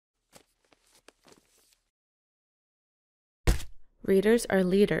Readers are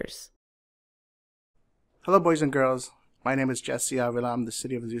leaders. Hello, boys and girls. My name is Jesse Avila. I'm the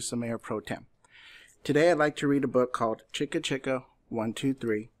City of Azusa Mayor Pro Tem. Today I'd like to read a book called Chicka Chicka 1, 2,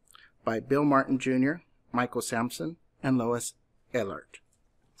 3 by Bill Martin Jr., Michael Sampson, and Lois Ehlert.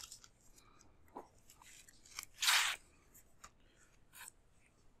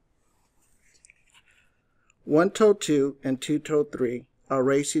 One-toed two and two-toed three, I'll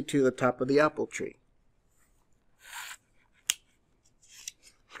race you to the top of the apple tree.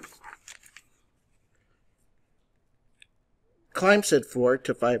 Climb, said 4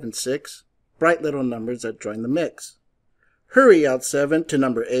 to 5 and 6, bright little numbers that join the mix. Hurry, yelled 7 to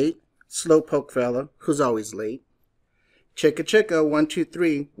number 8, slowpoke fella who's always late. Chicka chicka 1, 2,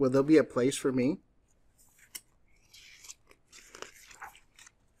 3, will there be a place for me?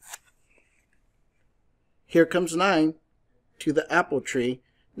 Here comes 9 to the apple tree,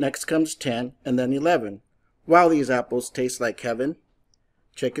 next comes 10 and then 11. Wow, these apples taste like heaven.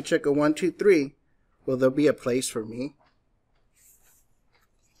 Chicka chicka 1, 2, 3, will there be a place for me?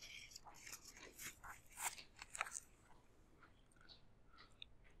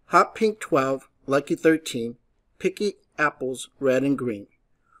 Hot pink 12, lucky 13, picky apples red and green.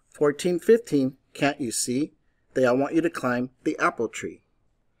 14, 15, can't you see? They all want you to climb the apple tree.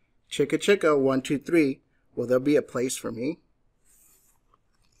 Chicka chicka 1, 2, 3, will there be a place for me?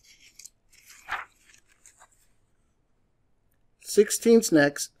 Sixteen's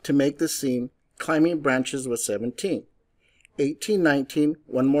next to make the scene, climbing branches with 17. 18, 19,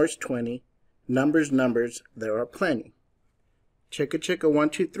 one more's 20, numbers, numbers, there are plenty. Chicka chicka 1,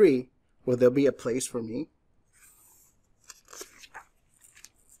 2, 3, will there be a place for me?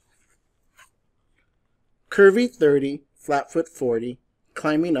 Curvy 30, flatfoot 40,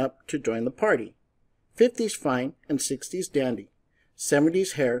 climbing up to join the party. 50's fine and 60's dandy.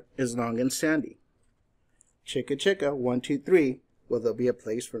 70's hair is long and sandy. Chicka chicka 1, 2, 3, will there be a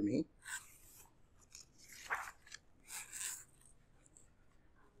place for me?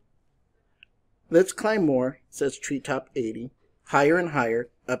 Let's climb more, says treetop 80. Higher and higher,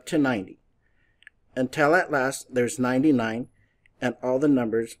 up to 90, until at last there's 99, and all the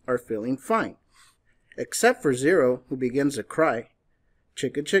numbers are feeling fine, except for 0, who begins to cry.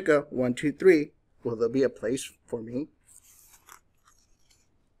 Chicka chicka 1, 2, 3, will there be a place for me?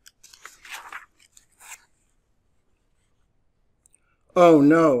 Oh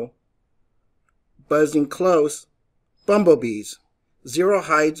no! Buzzing close, bumblebees. 0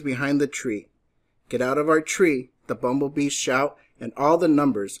 hides behind the tree. Get out of our tree, the bumblebees shout, and all the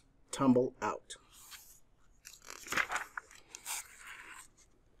numbers tumble out.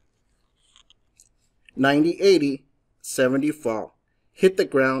 $90, $80, $70 fall. Hit the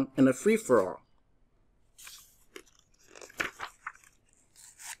ground in a free-for-all.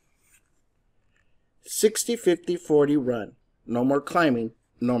 $60, $50, $40 run. No more climbing,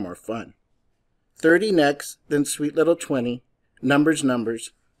 no more fun. $30 next, then sweet little 20. Numbers,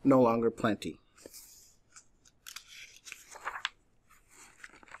 numbers, no longer plenty.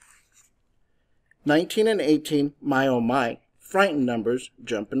 $19 and $18, my oh my, frightened numbers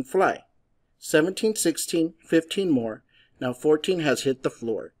jump and fly. $17, $16, $15 more, now $14 has hit the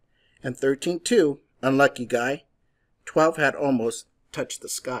floor. And $13 too, unlucky guy. $12 had almost touched the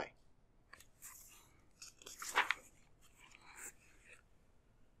sky.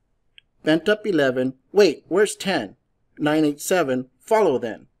 Bent up 11, wait, where's 10? 9, 8, 7, follow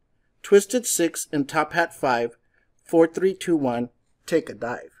then. Twisted 6 and top hat 5, 4, 3, 2, 1, take a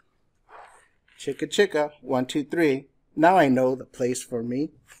dive. Chicka chicka 1, 2, 3, now I know the place for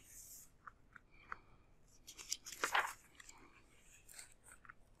me.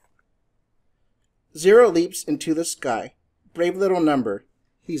 Zero leaps into the sky, brave little number,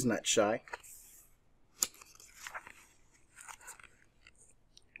 he's not shy.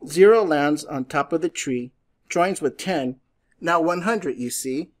 0 lands on top of the tree, joins with 10, now 100 you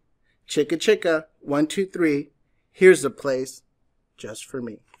see. Chicka chicka 1, 2, 3, here's a place just for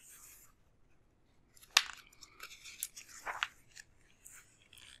me.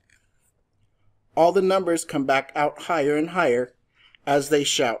 All the numbers come back out higher and higher as they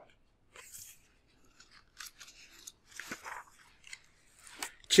shout.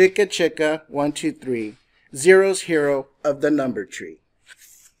 Chicka chicka 1, 2, 3, 0's hero of the number tree.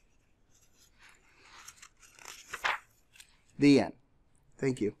 The end.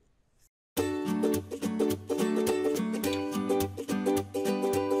 Thank you.